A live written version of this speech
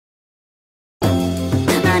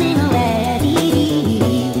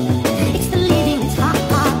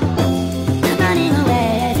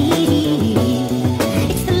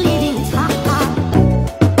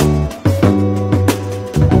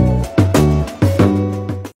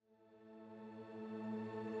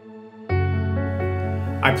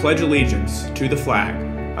I pledge allegiance to the flag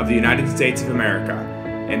of the United States of America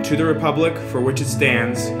and to the republic for which it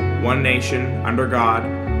stands, one nation, under God,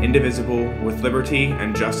 indivisible, with liberty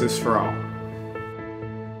and justice for all.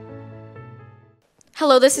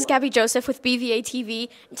 Hello, this is Gabby Joseph with BVA TV.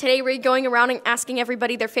 Today we're going around and asking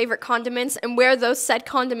everybody their favorite condiments and where those said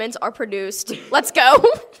condiments are produced. Let's go.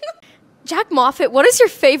 Jack Moffat, what is your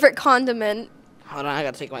favorite condiment? Hold on, I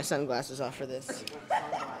gotta take my sunglasses off for this.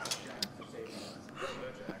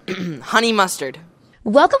 Honey mustard.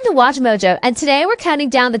 Welcome to Watch Mojo, and today we're counting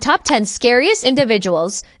down the top 10 scariest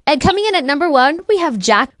individuals. And coming in at number 1, we have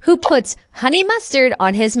Jack, who puts honey mustard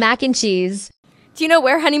on his mac and cheese. Do you know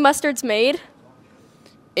where honey mustard's made?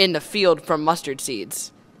 In the field from mustard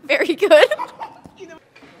seeds. Very good.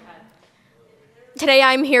 Today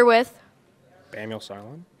I'm here with Samuel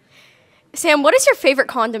Silent. Sam, what is your favorite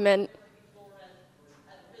condiment?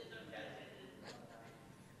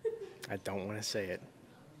 I don't want to say it.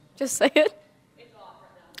 Just say it. I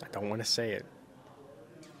don't want to say it.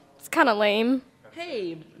 It's kind of lame.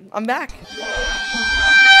 Hey, I'm back.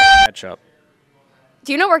 Ketchup.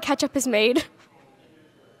 Do you know where ketchup is made?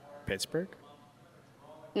 Pittsburgh?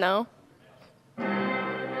 No.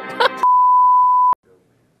 I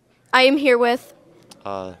am here with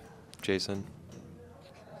Jason.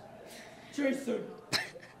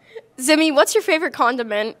 Zimmy, what's your favorite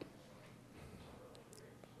condiment?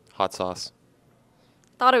 Hot sauce.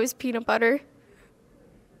 Thought it was peanut butter.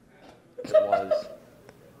 It was.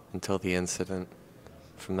 Until the incident.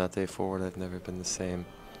 From that day forward, I've never been the same.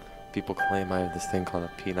 People claim I have this thing called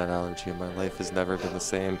a peanut allergy, and my life has never been the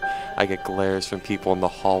same. I get glares from people in the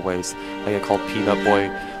hallways. I get called Peanut Boy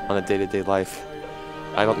on a day-to-day life.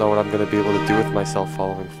 I don't know what I'm going to be able to do with myself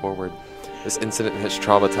following forward. This incident has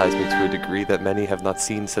traumatized me to a degree that many have not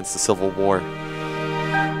seen since the Civil War.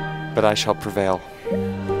 But I shall prevail.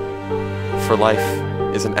 For life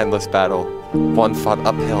is an endless battle, one fought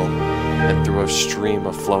uphill and through a stream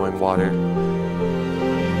of flowing water.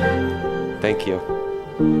 Thank you.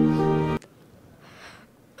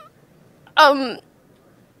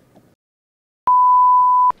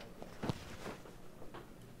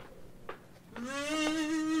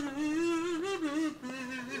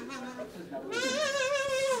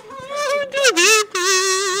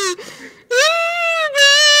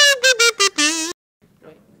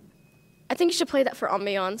 I think you should play that for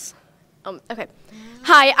ambiance. Okay.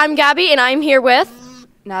 Hi, I'm Gabby, and I'm here with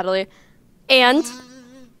Natalie. And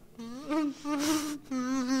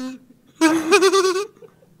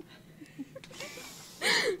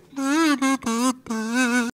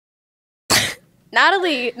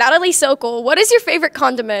Natalie Sokol. What is your favorite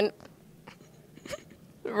condiment?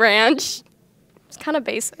 Ranch. It's kind of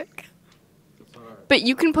basic. But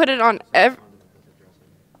you can put it on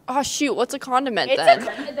Oh shoot, what's a condiment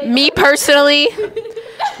then? Me personally,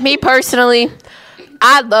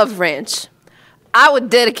 I love ranch. I would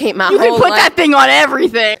dedicate my whole life. You can put that thing on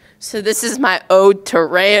everything. So this is my ode to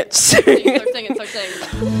ranch. Start singing.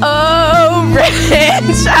 Oh,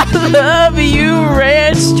 ranch, I love you,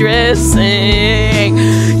 ranch dressing.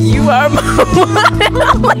 You are my one and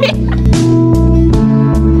only.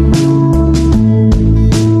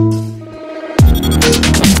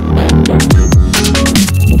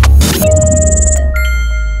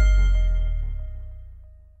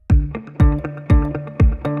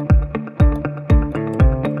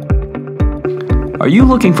 Are you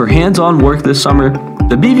looking for hands-on work this summer?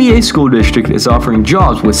 The BVA School District is offering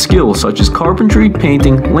jobs with skills such as carpentry,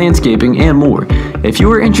 painting, landscaping, and more. If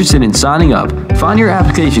you are interested in signing up, find your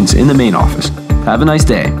applications in the main office. Have a nice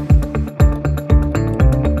day.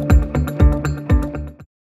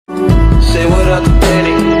 Say what up to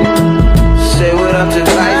Penny. Say what up to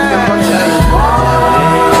life.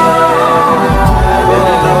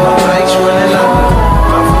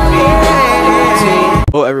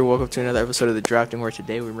 Hello everyone, welcome to another episode of The Drafting, where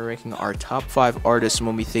today we're ranking our top 5 artists and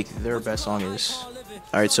what we think their best song is.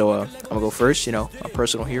 Alright, so I'm gonna go first. You know, a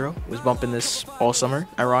personal hero was bumping this all summer,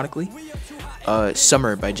 ironically.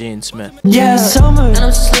 Summer by Jane Smith. Yeah, summer. And I'm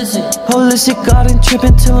just listening. Holistic garden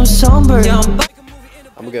tripping till I'm somber. I'm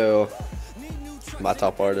gonna go my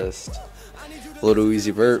top artist, Lil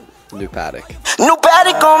Uzi Vert, New Paddock. New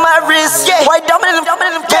Paddock on my wrist, yeah. White diamond in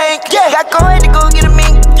the tank, yeah. Got go ahead to go get a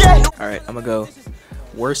mink, yeah. Alright, I'm gonna go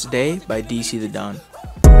Worst Day by DC the Don.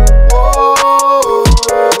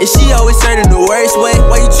 And she always said in the worst way.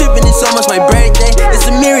 Why you tripping? It's almost my birthday. It's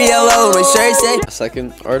a Miriello, my shirt say.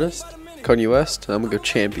 Second artist, Kanye West, and I'm gonna go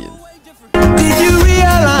Champion. Did you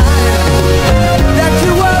realize that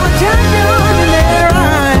you were a champion in their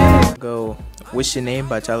eyes? Go Wish Your Name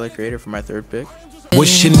by Tyler the Creator for my third pick.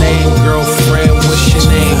 What's your name, girlfriend? What's your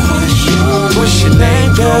name? What's your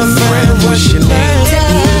name, girlfriend? What's your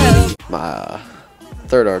name? My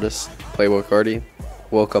third artist, Playboi Carti,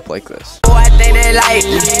 woke up like this. Oh, I think they like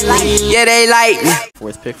me. Yeah, they like me.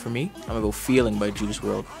 Fourth pick for me, I'm gonna go Feeling by Juice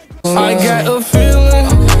WRLD. I got a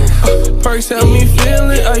feeling. Perks help me feel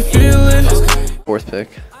it. I feel it. Fourth pick,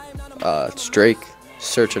 it's Drake,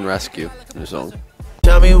 Search and Rescue, new song.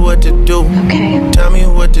 Tell me what to do. Okay. Tell me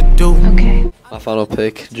what to do. Okay. My final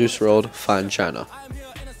pick, Juice WRLD, Fine China.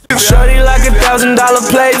 Shorty like $1,000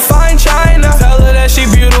 plate, fine china. Tell her that she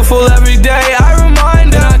beautiful every day. I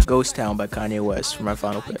remind her. Ghost Town by Kanye West for my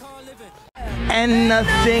final pick. And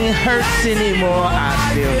nothing hurts anymore.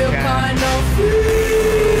 I feel